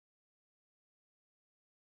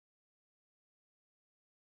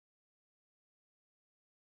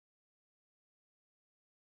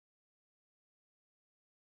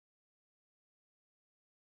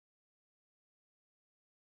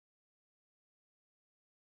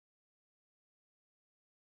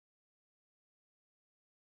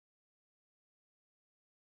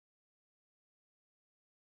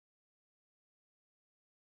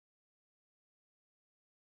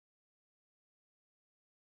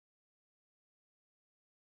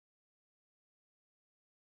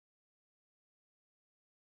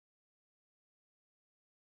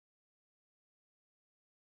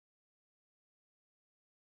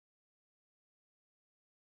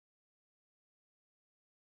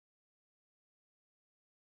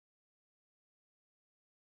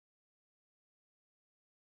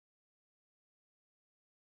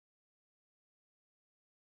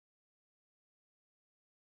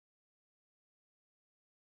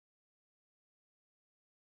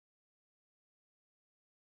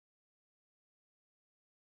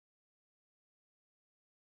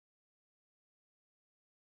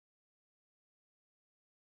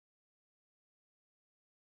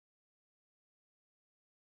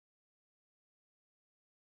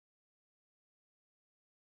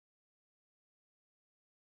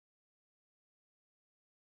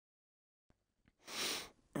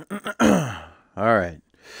All right.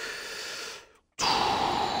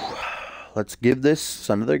 Let's give this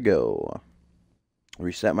another go.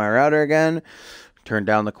 Reset my router again. Turn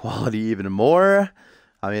down the quality even more.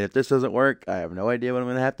 I mean, if this doesn't work, I have no idea what I'm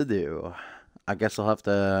going to have to do. I guess I'll have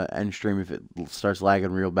to end stream if it starts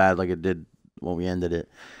lagging real bad like it did when we ended it.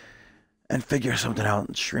 And figure something out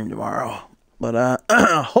and stream tomorrow. But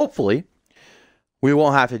hopefully we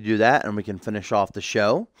won't have to do that and we can finish off the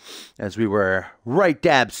show as we were right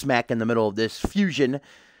dab smack in the middle of this Fusion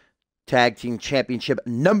Tag Team Championship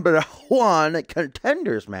 #1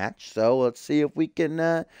 contenders match. So let's see if we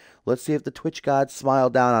can, let's see if the Twitch gods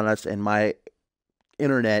smile down on us and my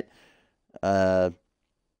internet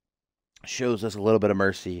shows us a little bit of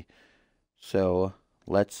mercy. So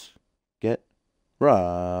let's get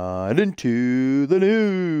right into the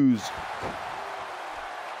news.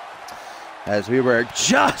 As we were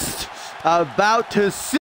just about to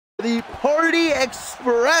see the Party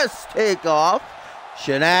Express take off.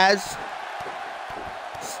 Shanaz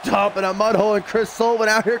stomping a mud hole in Chris Sullivan.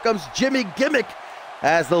 Out here comes Jimmy Gimmick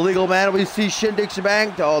as the legal man. We see Shindig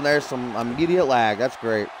Shabang. Oh, and there's some immediate lag. That's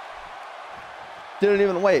great. Didn't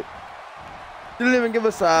even wait. Didn't even give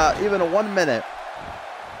us even a 1 minute.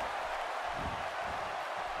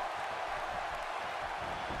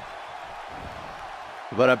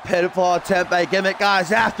 But a pitiful attempt by Gimmick,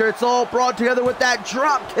 guys, after it's all brought together with that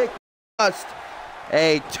drop kick. Just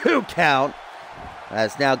a 2 count.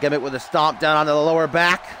 As now Gimmick with a stomp down onto the lower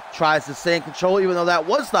back. Tries to stay in control, even though that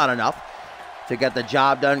was not enough to get the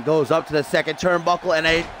job done. Goes up to the second turnbuckle, and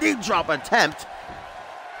a knee drop attempt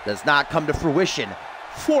does not come to fruition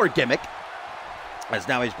for Gimmick. As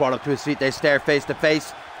now he's brought up to his feet, they stare face to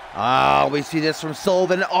face. Oh, we see this from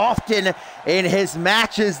Sullivan often in his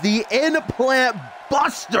matches. The implant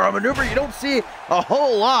buster, a maneuver you don't see a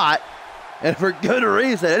whole lot, and for good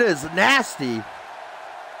reason. It is nasty.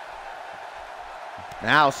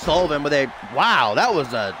 Now Sullivan with a, wow, that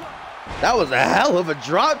was a hell of a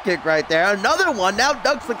drop kick right there. Another one, now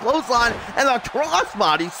ducks the clothesline and a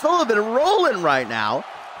crossbody. Sullivan rolling right now.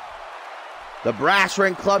 The Brass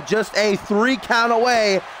Ring Club just a 3 count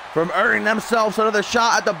away from earning themselves another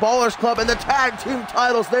shot at the Ballers Club and the tag team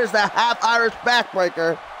titles. There's the half Irish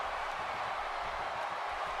backbreaker.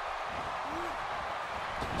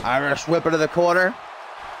 Irish whip into the corner.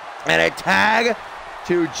 And a tag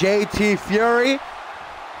to JT Fury.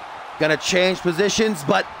 Gonna change positions,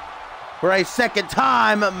 but for a second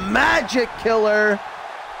time, Magic Killer.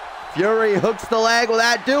 Fury hooks the leg. Will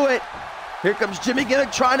that do it? Here comes Jimmy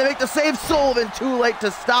Gimmick trying to make the save. Sullivan too late to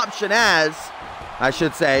stop Shanaz. I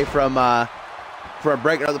should say, from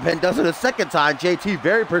breaking out the pin. Does it a second time. JT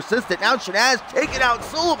very persistent. Now Shanaz taking out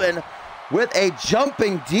Sullivan with a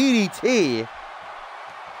jumping DDT.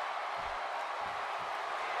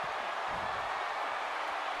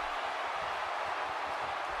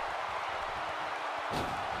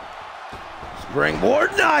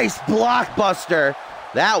 Springboard, nice blockbuster.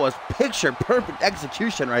 That was picture perfect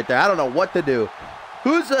execution right there. I don't know what to do.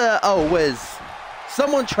 Who's oh, Wiz.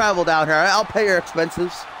 Someone traveled out here. I'll pay your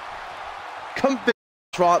expenses. Come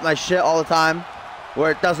trot my shit all the time,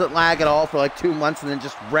 where it doesn't lag at all for like 2 months and then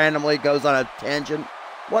just randomly goes on a tangent.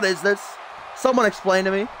 What is this? Someone explain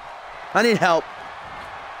to me. I need help.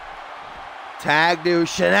 Tag to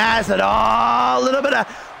Shanaz and a little bit of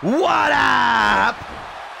what up?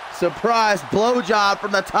 Surprise blowjob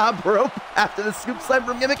from the top rope after the scoop slam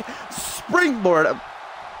from Gimmick. Springboard.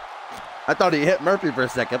 I thought he hit Murphy for a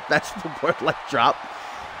second. That's the leg drop.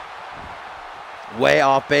 Way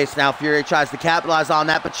off base now. Fury tries to capitalize on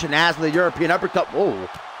that, but Shanaz with a European uppercut. Whoa.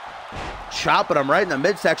 Chopping him right in the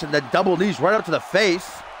midsection. The double knees right up to the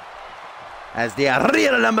face. As the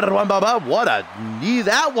arena #1 Baba. What a knee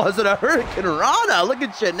that was at a Hurricane Rana. Look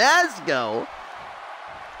at Shanaz go.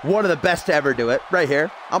 One of the best to ever do it. Right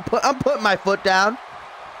here. I'm putting my foot down.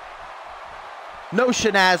 No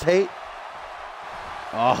Shanaz hate.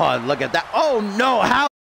 Oh, look at that. Oh, no. How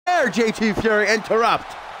dare JT Fury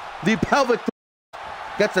interrupt the pelvic.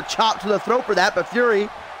 Gets a chop to the throat for that, but Fury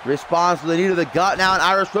responds to the knee to the gut. Now an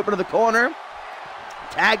Irish whip into the corner.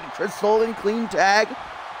 Tag to Chris Sullivan. Clean tag.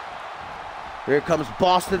 Here comes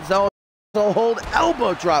Boston Zone. Hold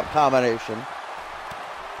elbow drop combination.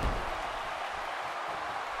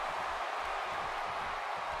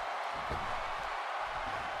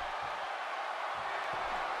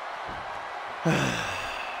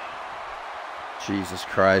 Jesus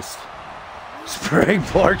Christ.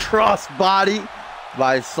 Springboard crossbody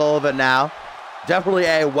by Sullivan now. Definitely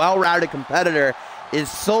a well-rounded competitor is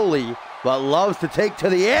Sully, but loves to take to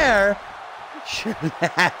the air.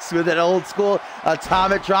 Shanaz with an old school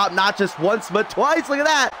atomic drop, not just once, but twice. Look at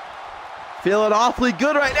that. Feeling awfully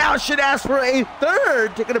good right now. Should ask for a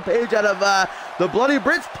third. Taking a page out of the Bloody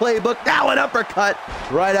Brits playbook. Now an uppercut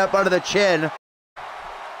right up under the chin.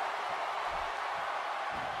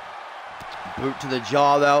 Boot to the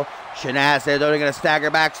jaw, though. Shanaz there, they're going to stagger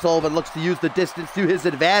back. Sullivan looks to use the distance to his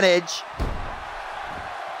advantage.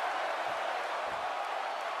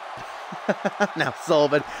 Now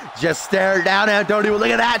Sullivan just stared down Antonio.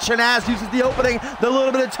 Look at that. Shanaz uses the opening, the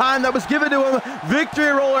little bit of time that was given to him. Victory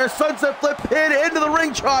roller, sunset flip, pin into the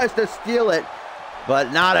ring, tries to steal it,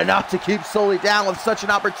 but not enough to keep Sully down with such an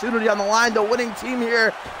opportunity on the line. The winning team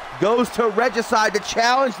here goes to Regicide to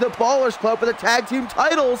challenge the Ballers Club for the tag team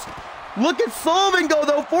titles. Look at Sullivan go,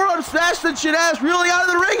 though. Forearm smash, and Shanaz reeling out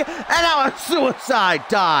of the ring, and now a suicide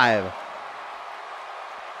dive.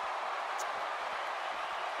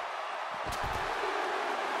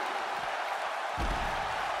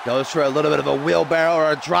 Goes for a little bit of a wheelbarrow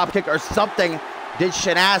or a drop kick or something. Did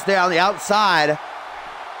Shanaz there on the outside.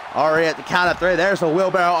 Already at the count of 3. There's a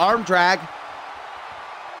wheelbarrow arm drag.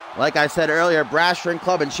 Like I said earlier, Brass Ring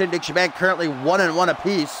Club and Shindig Shebang currently 1-1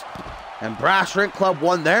 apiece. And Brass Ring Club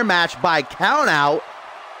won their match by count out.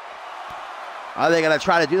 Are they going to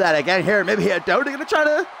try to do that again here? Maybe Adoni going to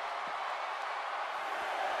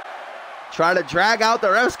try to drag out the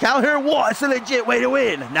ref's count here. What's a legit way to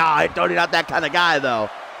win? Nah, Adoni not that kind of guy, though.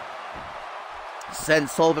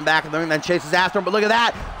 Sends Sullivan back in the ring, then chases after him. But look at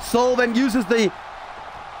that. Sullivan uses the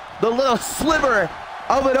little sliver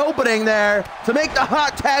of an opening there to make the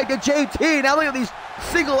hot tag to JT. Now look at these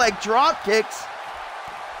single leg drop kicks.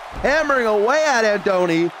 Hammering away at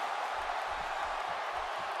Andoni.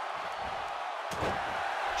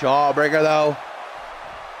 Jawbreaker, though.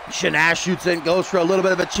 Shanaz shoots in, goes for a little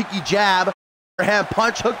bit of a cheeky jab. Hand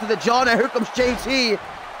punch, hook to the jaw. Now here comes JT.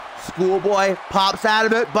 Schoolboy pops out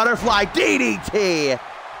of it. Butterfly DDT.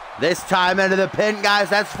 This time into the pin, guys.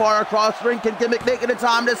 That's far across the ring. Can Gimmick make it a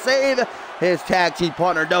time to save his tag team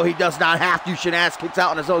partner? No, he does not have to. Shanaz kicks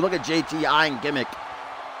out on his own. Look at JT eyeing Gimmick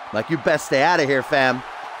like, you best stay out of here, fam.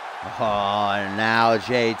 Oh, and now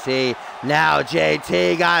JT. Now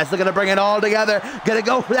JT, guys, looking to bring it all together. Gonna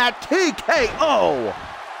go for that TKO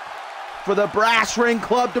for the Brass Ring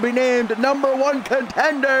Club to be named #1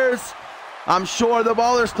 contenders. I'm sure the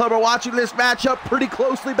Ballers Club are watching this matchup pretty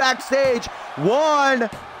closely backstage. 1,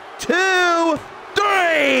 2,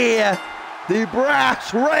 3. The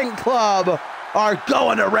Brass Ring Club are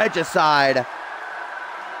going to Regicide.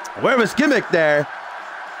 Where was Gimmick there?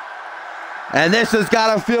 And this has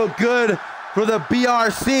got to feel good for the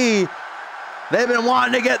BRC. They've been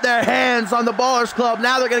wanting to get their hands on the Ballers Club.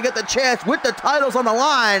 Now they're going to get the chance with the titles on the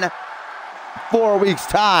line. 4 weeks'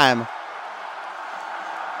 time.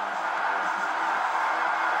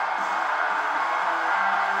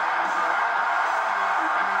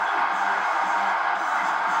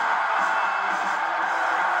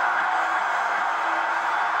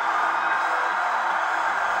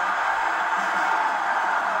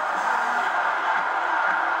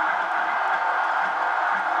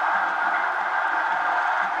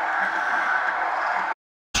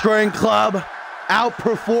 Ring Club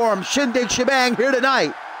outperform Shindig Shebang here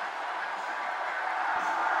tonight.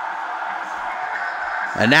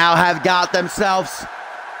 And now have got themselves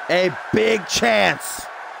a big chance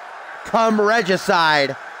come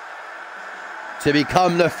Regicide to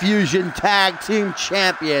become the Fusion Tag Team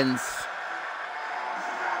Champions.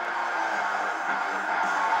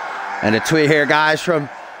 And a tweet here, guys, from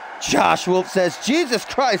Josh Wolf says, Jesus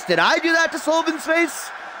Christ, did I do that to Sullivan's face?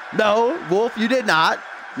 No, Wolf, you did not.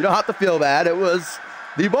 You don't have to feel bad. It was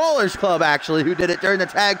the Ballers Club, actually, who did it during the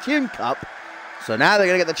Tag Team Cup. So now they're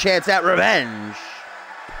going to get the chance at revenge.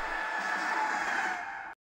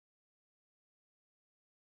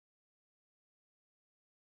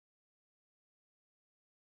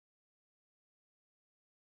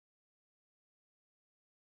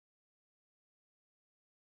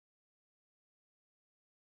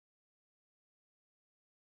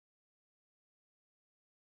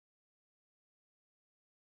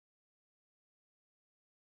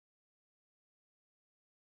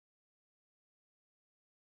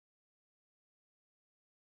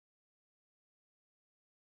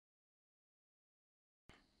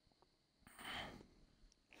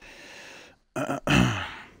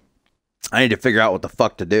 I need to figure out what the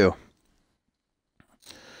fuck to do.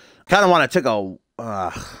 Kind of want to take a...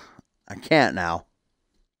 I can't now.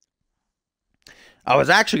 I was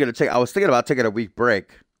actually going to take... I was thinking about taking a week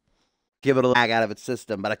break. Give it a lag out of its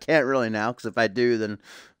system. But I can't really now. Because if I do, then...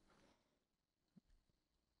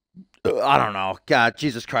 I don't know. God,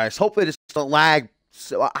 Jesus Christ. Hopefully this doesn't lag.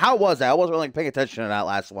 So, how was that? I wasn't really paying attention to that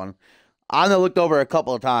last one. I only looked over a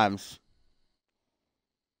couple of times.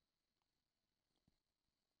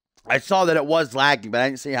 I saw that it was lagging, but I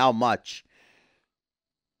didn't see how much.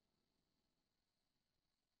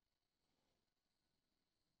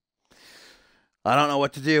 I don't know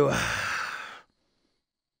what to do.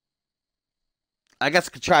 I guess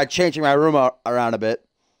I could try changing my room around a bit.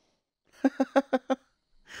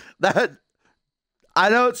 That, I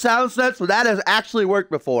know it sounds nuts, but that has actually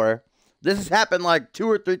worked before. This has happened like 2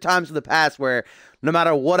 or 3 times in the past where no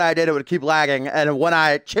matter what I did, it would keep lagging. And when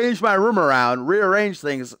I changed my room around, rearranged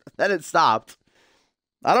things, then it stopped.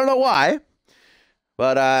 I don't know why.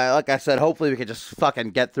 But like I said, hopefully we can just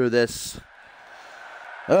fucking get through this.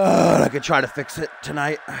 I could try to fix it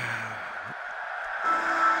tonight.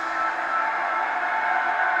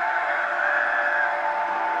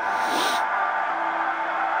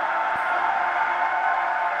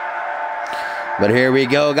 But here we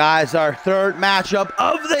go, guys. Our third matchup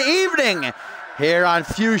of the evening here on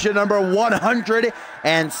Fusion number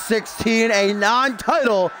 116, a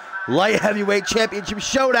non-title light heavyweight championship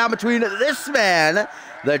showdown between this man,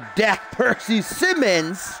 the Deck Percy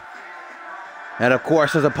Simmons, and of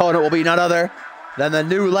course his opponent will be none other than the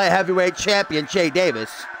new light heavyweight champion, Jay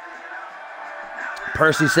Davis.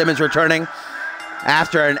 Percy Simmons returning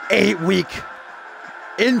after an 8-week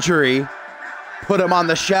injury put him on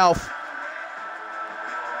the shelf.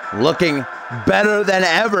 Looking better than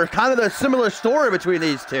ever. Kind of a similar story between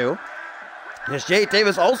these two. Because Jay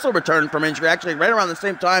Davis also returned from injury, actually right around the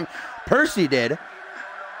same time Percy did.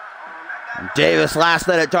 Davis last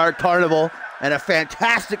night at Dark Carnival, and a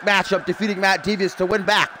fantastic matchup defeating Matt Devious to win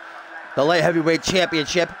back the light heavyweight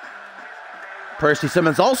championship. Percy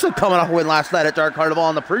Simmons also coming off a win last night at Dark Carnival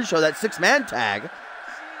on the pre-show, that 6-man tag.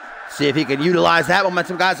 See if he can utilize that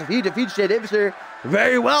momentum, guys. If he defeats Jay Davis here,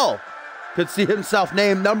 very well could see himself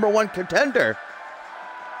named #1 contender.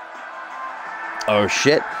 Oh,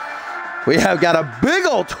 shit. We have got a big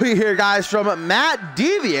old tweet here, guys, from Matt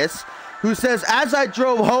Devious, who says, as I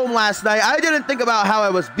drove home last night, I didn't think about how I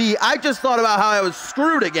was beat. I just thought about how I was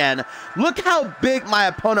screwed again. Look how big my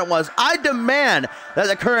opponent was. I demand that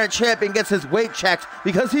the current champion gets his weight checked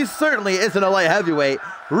because he certainly isn't a light heavyweight.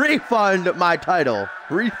 Refund my title.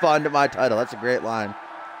 Refund my title. That's a great line.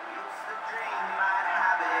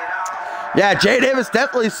 Yeah, Jay Davis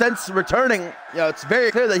definitely, since returning, it's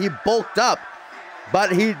very clear that he bulked up.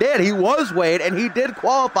 But he did. He was weighed, and he did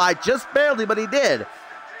qualify just barely, but he did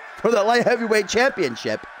for the light heavyweight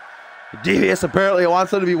championship. Devious apparently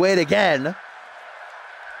wants him to be weighed again.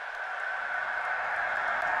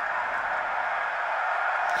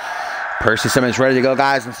 Percy Simmons ready to go,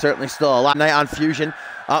 guys, and certainly still a lot night on Fusion.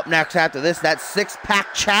 Up next after this, that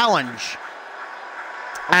 6-pack challenge,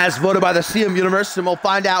 as voted by the CM Universe, and we'll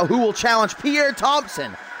find out who will challenge Pierre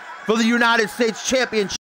Thompson for the United States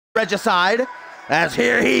Championship Regicide. As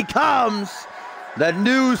here he comes, the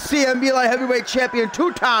new CMV light heavyweight champion,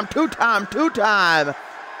 two-time,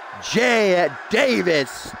 Jay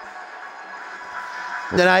Davis.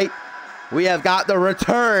 Tonight, we have got the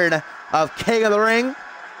return of King of the Ring,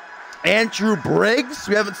 Andrew Briggs.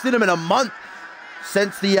 We haven't seen him in a month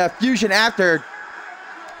since the Fusion After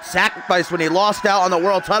sacrifice when he lost out on the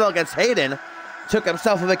world title against Hayden. Took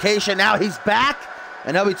himself a vacation. Now he's back,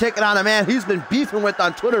 and he'll be taking on a man he's been beefing with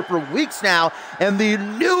on Twitter for weeks now, and the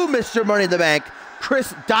new Mr. Money in the Bank,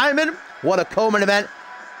 Chris Diamond. What a co-main event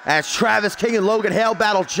as Travis King and Logan Hale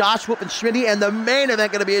battle Josh Whoop and Schmitty, and the main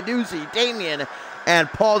event going to be a doozy. Damian and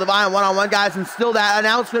Paul Devine one-on-one, guys, and still that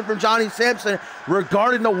announcement from Johnny Sampson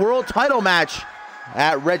regarding the world title match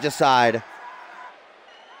at Regicide.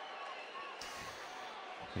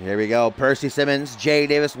 Here we go. Percy Simmons, Jay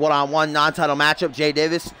Davis, one-on-one non-title matchup. Jay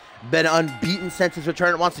Davis been unbeaten since his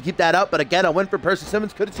return, wants to keep that up, but again, a win for Percy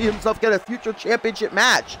Simmons. Could see himself get a future championship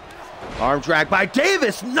match. Arm drag by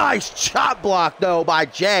Davis. Nice chop block, though, by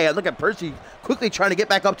Jay. And look at Percy quickly trying to get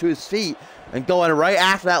back up to his feet and going right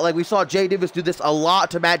after that. Like we saw Jay Davis do this a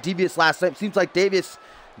lot to Matt Devious last night. Seems like Davius.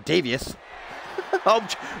 Oh,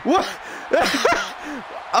 what?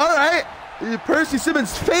 All right. Percy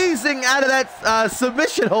Simmons phasing out of that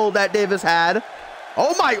submission hold that Davis had.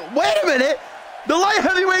 Oh my, wait a minute. The light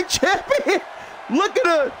heavyweight champion looking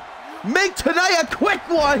to make tonight a quick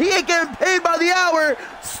one. He ain't getting paid by the hour.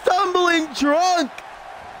 Stumbling drunk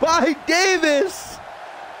by Davis.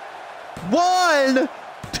 1,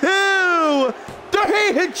 2,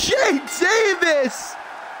 3. Jay Davis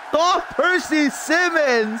off Percy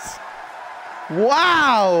Simmons.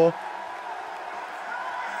 Wow.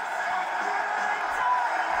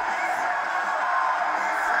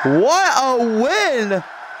 What a win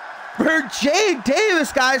for Jay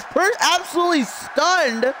Davis, guys. Absolutely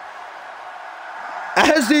stunned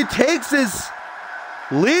as he takes his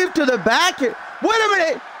leave to the back. Wait a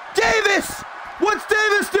minute. Davis What's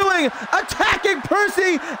Davis doing? Attacking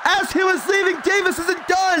Percy as he was leaving. Davis isn't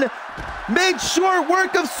done. Made short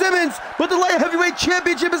work of Simmons, but the light heavyweight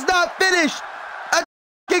championship is not finished.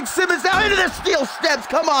 Attacking Simmons now into the steel steps.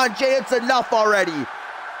 Come on, Jay, it's enough already.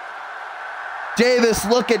 Davis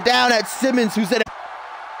looking down at Simmons, who's at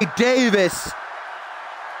Davis,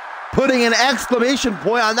 putting an exclamation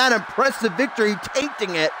point on that impressive victory,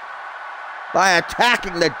 tainting it by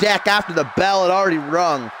attacking the deck after the bell had already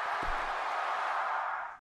rung.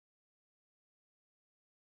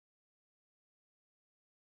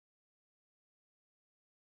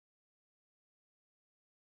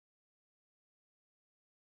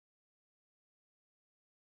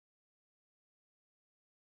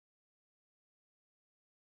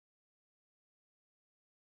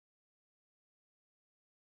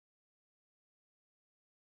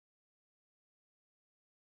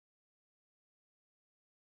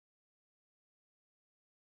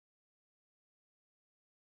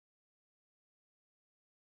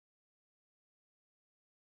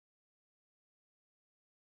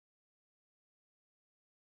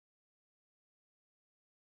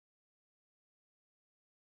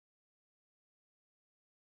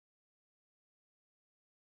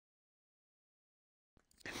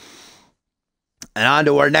 And on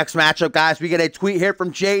to our next matchup, guys. We get a tweet here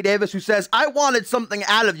from Jay Davis who says, I wanted something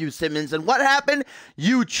out of you, Simmons, and what happened?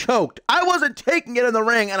 You choked. I wasn't taking it in the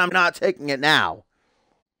ring, and I'm not taking it now.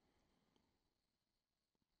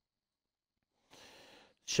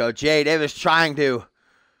 So Jay Davis trying to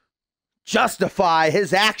justify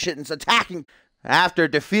his actions, attacking after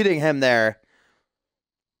defeating him there.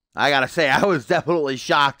 I gotta say, I was definitely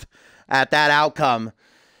shocked at that outcome.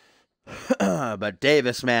 But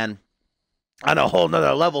Davis, man, on a whole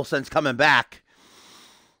nother level since coming back.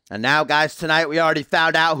 And now, guys, tonight we already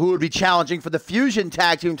found out who would be challenging for the Fusion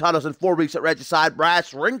Tag Team titles in 4 weeks at Regicide.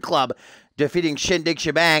 Brass Ring Club defeating Shindig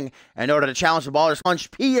Shebang in order to challenge the Ballers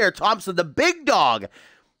Punch Pierre Thompson, the big dog,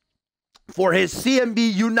 for his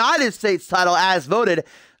CMV United States title as voted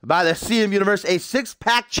by the CM Universe. A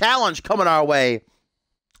 6-pack challenge coming our way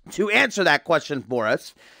to answer that question for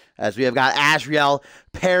us, as we have got Azriel,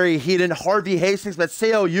 Perry Heaton, Harvey Hastings,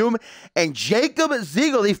 Matseo Yum, and Jacob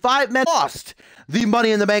Ziegel. The 5 men lost the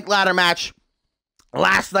Money in the Bank ladder match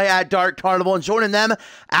last night at Dark Carnival, and joining them,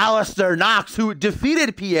 Alistair Knox, who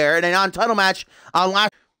defeated Pierre in a non-title match on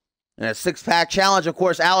last. In a 6-pack challenge, of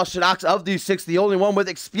course, Alistair Knox, of these 6, the only one with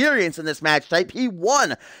experience in this match type. He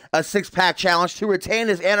won a 6-pack challenge to retain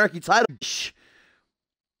his Anarchy title.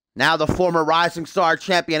 Now the former Rising Star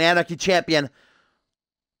champion, Anarchy champion,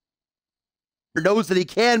 knows that he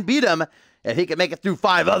can beat him if he can make it through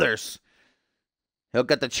 5 others. He'll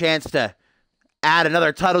get the chance to add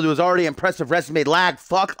another title to his already impressive resume. Lag,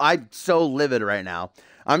 fuck, I'm so livid right now.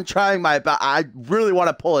 I'm trying my best. I really want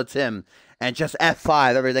to pull a Tim and just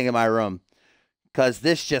F5 everything in my room, because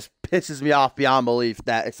this just pisses me off beyond belief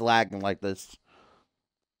that it's lagging like this.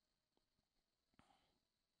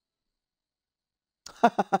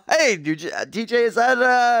 Hey, DJ, is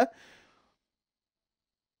that,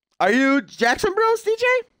 are you Jackson Bros, DJ?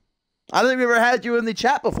 I don't think we ever had you in the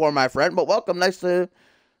chat before, my friend, but welcome. Nice to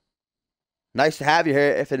have you here,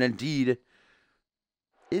 if it indeed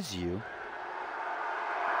is you.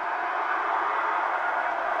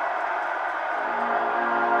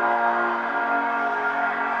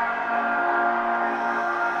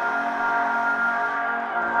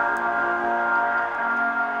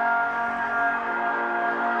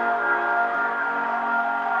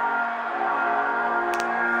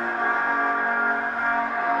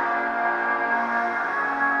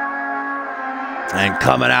 And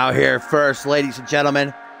coming out here first, ladies and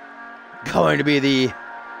gentlemen, going to be the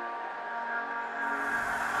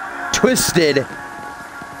Twisted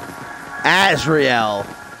Azriel.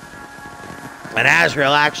 And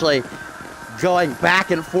Azriel actually going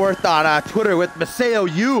back and forth on Twitter with Masayo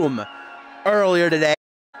Yum earlier today.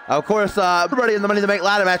 Of course, everybody in the Money in the Bank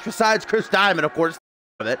ladder match, besides Chris Diamond, of course,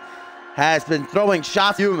 of it, has been throwing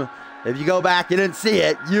shots. Yum, if you go back, you didn't see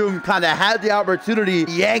it. Yum kind of had the opportunity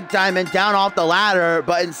to yank Diamond down off the ladder,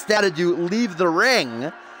 but instead of to leave the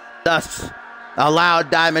ring, thus allowed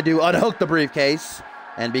Diamond to unhook the briefcase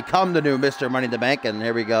and become the new Mr. Money in the Bank. And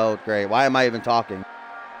here we go. Great. Why am I even talking?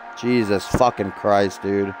 Jesus fucking Christ,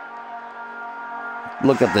 dude.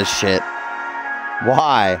 Look at this shit.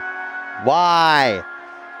 Why? Why?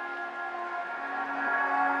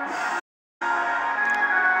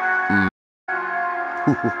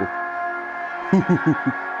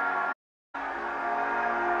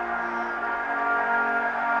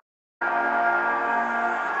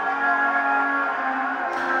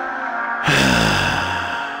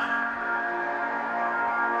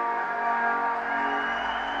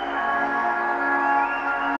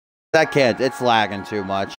 I can't. It's lagging too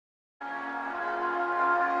much.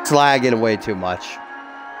 It's lagging way too much.